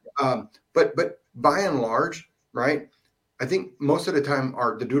 So, but by and large, right, I think most of the time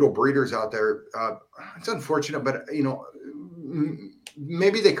the doodle breeders out there, it's unfortunate, but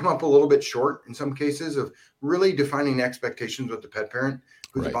maybe they come up a little bit short in some cases of really defining the expectations with the pet parent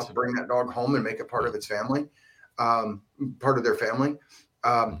who's about to bring that dog home and make it part of its family, part of their family.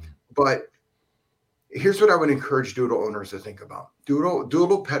 But here's what I would encourage doodle owners to think about.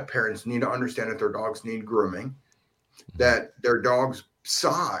 Doodle pet parents need to understand that their dogs need grooming, that their dog's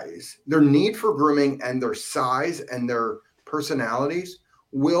size, their need for grooming and their size and their personalities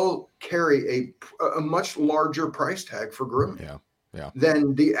will carry a much larger price tag for grooming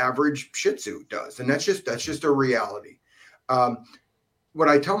than the average Shih Tzu does. And that's just a reality. What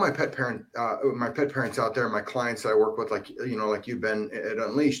I tell my pet parents out there, my clients that I work with, like you've been at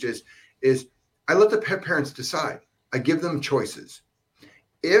Unleashed, is I let the pet parents decide. I give them choices.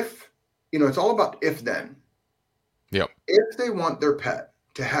 If, it's all about if then. Yep. If they want their pet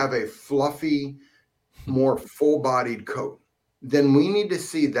to have a fluffy, more full-bodied coat, then we need to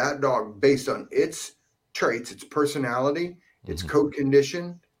see that dog based on its traits, its personality, its coat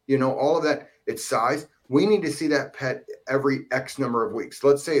condition, all of that, its size. We need to see that pet every X number of weeks.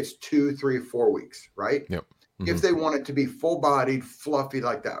 Let's say it's 2, 3, 4 weeks, right? Yep. If they want it to be full-bodied, fluffy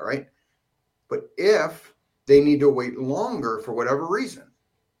like that, right? But if they need to wait longer for whatever reason,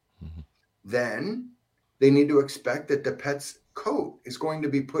 then they need to expect that the pet's coat is going to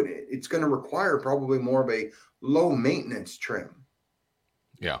be it's going to require probably more of a low maintenance trim.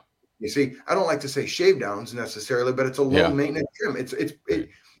 Yeah. You see, I don't like to say shave downs necessarily, but it's a low maintenance trim.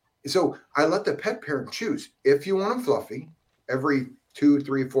 So I let the pet parent choose. If you want them fluffy every 2,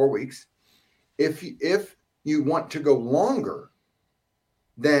 3, 4 weeks, if you want to go longer,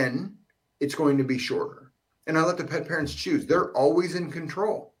 then it's going to be shorter. And I let the pet parents choose. They're always in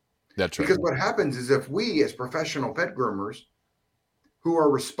control. That's right. Because what happens is if we as professional pet groomers who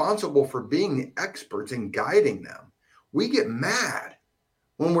are responsible for being the experts and guiding them, we get mad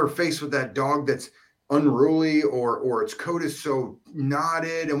when we're faced with that dog that's unruly or its coat is so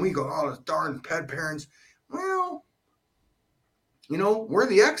knotted and we go, oh, those darn pet parents. Well, we're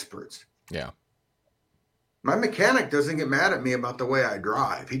the experts. Yeah. My mechanic doesn't get mad at me about the way I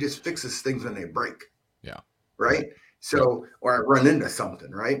drive. He just fixes things when they break. Yeah. Right. So, or I run into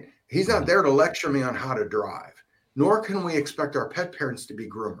something, right? He's not there to lecture me on how to drive, nor can we expect our pet parents to be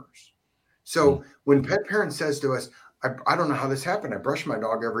groomers. So when pet parent says to us, I don't know how this happened. I brush my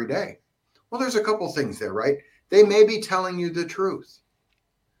dog every day. Well, there's a couple things there, right? They may be telling you the truth.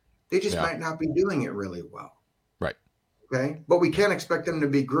 They just might not be doing it really well. Right. Okay. But we can't expect them to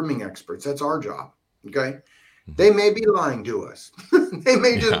be grooming experts. That's our job. Okay. They may be lying to us. They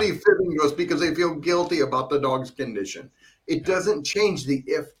may just be fibbing to us because they feel guilty about the dog's condition. It doesn't change the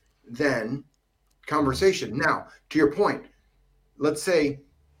if-then conversation. Now, to your point, let's say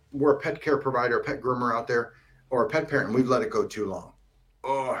we're a pet care provider, a pet groomer out there, or a pet parent, and we've let it go too long.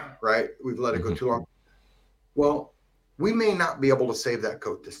 Oh, right? We've let it go too long. Well, we may not be able to save that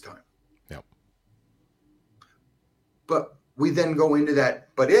coat this time. Yep. But we then go into that,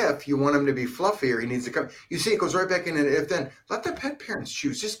 but if you want him to be fluffier, he needs to come. You see, it goes right back in an if then. Let the pet parents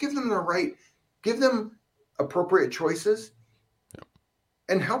choose. Just give them appropriate choices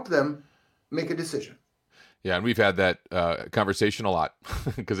and help them make a decision. Yeah, and we've had that conversation a lot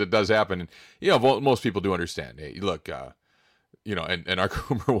because it does happen. And, most people do understand. Hey, look, and our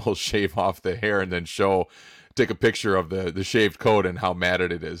groomer will shave off the hair and then take a picture of the shaved coat and how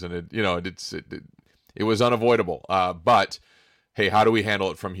matted it is. And it was unavoidable. But hey, how do we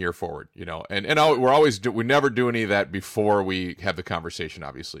handle it from here forward? We never do any of that before we have the conversation,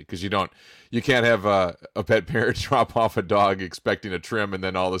 obviously, because you can't have a pet parent drop off a dog expecting a trim and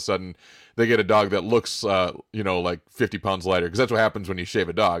then all of a sudden they get a dog that looks, like 50 pounds lighter, because that's what happens when you shave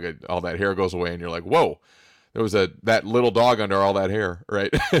a dog. All that hair goes away and you're like, whoa, there was that little dog under all that hair,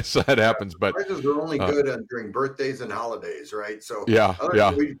 right? So that happens. But surprises are only good during birthdays and holidays, right? So we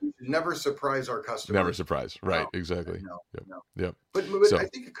should never surprise our customers. Never surprise, right? Exactly. No. Yep. But I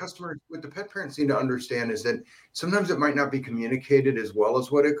think a customer, what the pet parents need to understand is that sometimes it might not be communicated as well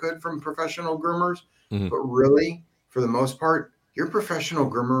as what it could from professional groomers, but really, for the most part, your professional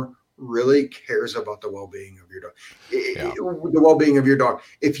groomer really cares about the well-being of your dog. The well-being of your dog.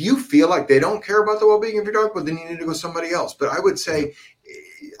 If you feel like they don't care about the well-being of your dog, well, then you need to go somebody else. But I would say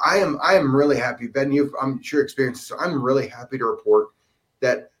I am really happy, Ben, I'm sure experienced this. I'm really happy to report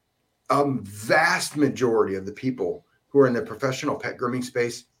that vast majority of the people who are in the professional pet grooming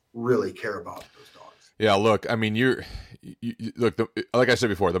space really care about those dogs. Yeah, look, I mean, look, like I said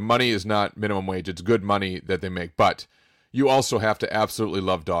before, the money is not minimum wage. It's good money that they make, but you also have to absolutely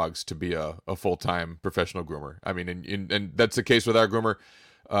love dogs to be a full-time professional groomer. I mean, and that's the case with our groomer.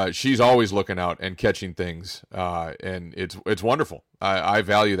 She's always looking out and catching things, and it's wonderful. I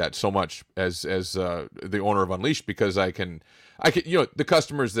value that so much as the owner of Unleashed, because I can, the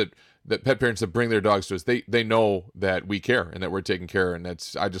customers that pet parents that bring their dogs to us, they know that we care and that we're taking care, and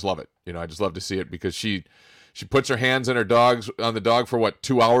I just love it. I just love to see it, because she puts her hands on the dog for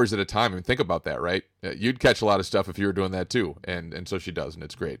 2 hours at a time. I mean, think about that, right? You'd catch a lot of stuff if you were doing that too, and so she does, and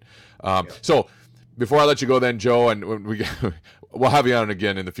it's great. So before I let you go, then, Joe, and we'll have you on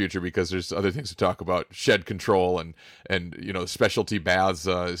again in the future, because there's other things to talk about: shed control and specialty baths.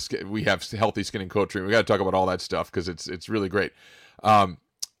 We have healthy skin and coat treatment. We got to talk about all that stuff, because it's really great.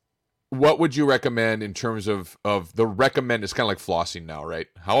 What would you recommend in terms of the recommend? It's kind of like flossing now, right?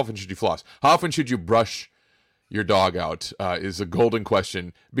 How often should you floss? How often should you brush your dog out? Is a golden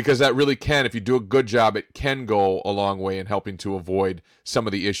question, because that really can, if you do a good job, it can go a long way in helping to avoid some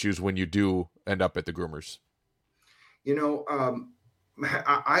of the issues when you do end up at the groomers. I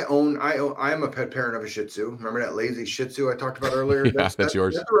am a pet parent of a Shih Tzu. Remember that lazy Shih Tzu I talked about earlier? Yeah, that's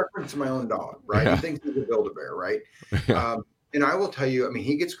yours. That's a reference to my own dog, right? Yeah. He thinks he's a Build-A-Bear, right? Yeah. And I will tell you, I mean,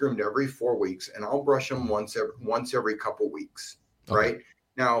 he gets groomed every 4 weeks, and I'll brush him once every couple weeks, right?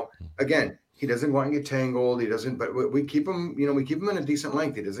 Now, again, he doesn't go out and get tangled. He doesn't, but we keep him, we keep him in a decent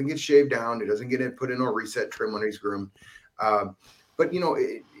length. He doesn't get shaved down. He doesn't get put in a reset trim when he's groomed. But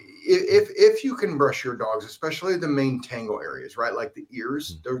if you can brush your dogs, especially the main tangle areas, right? Like the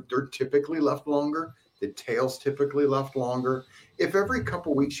ears, they're typically left longer. The tail's typically left longer. If every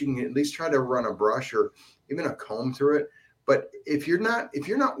couple weeks you can at least try to run a brush or even a comb through it. But if you're not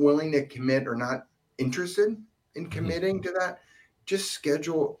willing to commit or not interested in committing to that, just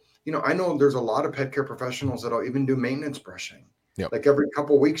schedule. I know there's a lot of pet care professionals that'll even do maintenance brushing. Yep. Like every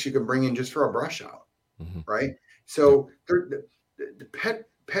couple of weeks you can bring in just for a brush out, right? So the pet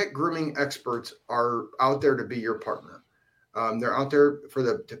grooming experts are out there to be your partner. They're out there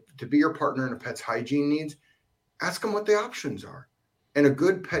to be your partner in a pet's hygiene needs. Ask them what the options are, and a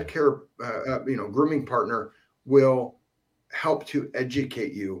good pet care grooming partner will help to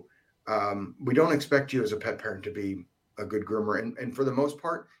educate you. We don't expect you as a pet parent to be a good groomer, and for the most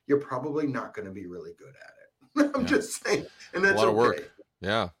part, you're probably not going to be really good at it. I'm just saying, and that's a lot of okay. work.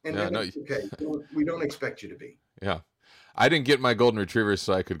 Yeah, and that's okay. We don't expect you to be. Yeah, I didn't get my golden retrievers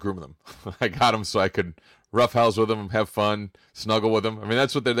so I could groom them. I got them so I could roughhouse with them, have fun, snuggle with them. I mean,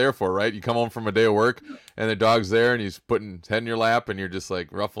 that's what they're there for, right? You come home from a day of work, and the dog's there, and he's putting his head in your lap, and you're just like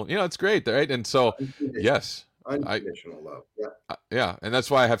ruffling. It's great, right? And so, yes. Unconditional love. Yeah. And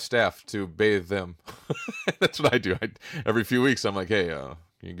that's why I have staff to bathe them. That's what I do. Every few weeks, I'm like, hey,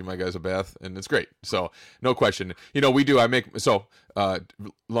 can you give my guys a bath? And it's great. So no question. Long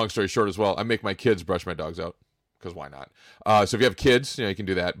story short as well, I make my kids brush my dogs out, because why not? So if you have kids, you can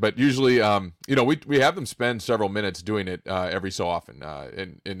do that. But usually, we have them spend several minutes doing it every so often.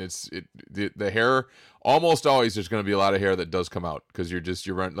 And the hair, almost always there's going to be a lot of hair that does come out, because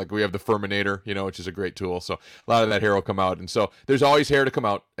you're running, like we have the Furminator, which is a great tool. So a lot of that hair will come out. And so there's always hair to come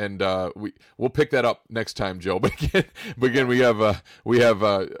out. And we'll pick that up next time, Joe. But again, we have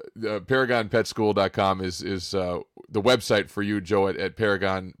ParagonPetSchool.com is the website for you, Joe, at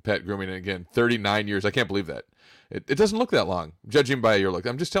Paragon Pet Grooming. And again, 39 years. I can't believe that. It doesn't look that long, judging by your look.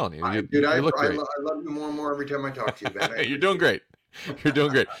 I'm just telling you. I love you more and more every time I talk to you, Ben. You're doing great. You're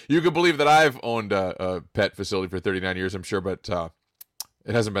doing great. You can believe that I've owned a pet facility for 39 years, I'm sure, but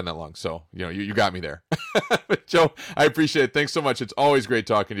it hasn't been that long. So, you got me there. But Joe, I appreciate it. Thanks so much. It's always great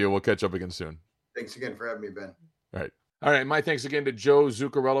talking to you. We'll catch up again soon. Thanks again for having me, Ben. All right. My thanks again to Joe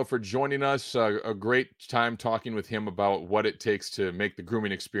Zuccarello for joining us. A great time talking with him about what it takes to make the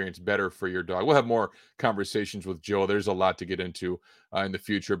grooming experience better for your dog. We'll have more conversations with Joe. There's a lot to get into in the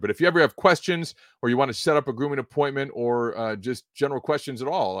future. But if you ever have questions, or you want to set up a grooming appointment, or just general questions at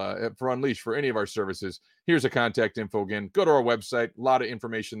all for Unleashed, for any of our services, here's a contact info again. Go to our website. A lot of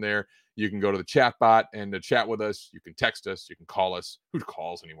information there. You can go to the chat bot and chat with us. You can text us. You can call us. Who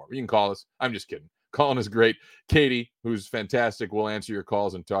calls anymore? You can call us. I'm just kidding. Calling is great. Katie, who's fantastic, will answer your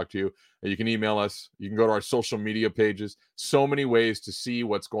calls and talk to you. You can email us. You can go to our social media pages. So many ways to see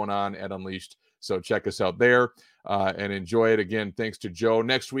what's going on at Unleashed. So check us out there and enjoy it. Again, thanks to Joe.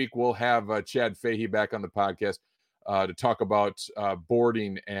 Next week, we'll have Chad Fahey back on the podcast to talk about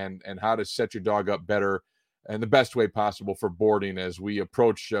boarding and how to set your dog up better and the best way possible for boarding as we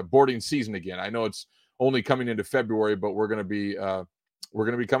approach boarding season again. I know it's only coming into February, but we're going to be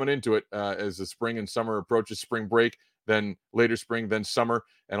coming into it as the spring and summer approaches, spring break. then later spring, then summer,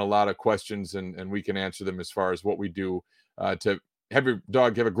 and a lot of questions, and we can answer them as far as what we do to have your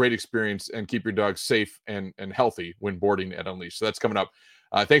dog have a great experience and keep your dog safe and healthy when boarding at Unleashed. So that's coming up.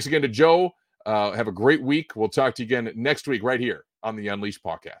 Thanks again to Joe. Have a great week. We'll talk to you again next week right here on the Unleashed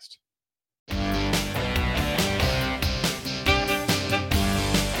Pawcast.